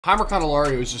Heimer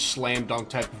Candelario is a slam dunk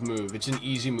type of move. It's an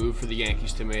easy move for the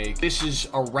Yankees to make. This is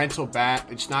a rental bat.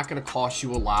 It's not going to cost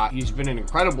you a lot. He's been an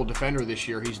incredible defender this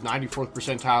year. He's 94th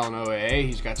percentile in OAA.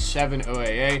 He's got 7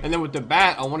 OAA. And then with the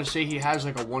bat, I want to say he has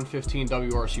like a 115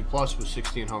 WRC plus with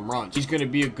 16 home runs. He's going to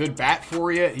be a good bat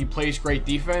for you. He plays great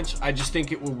defense. I just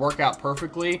think it would work out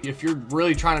perfectly. If you're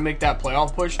really trying to make that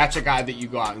playoff push, that's a guy that you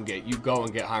go out and get. You go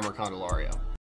and get Heimer Candelario.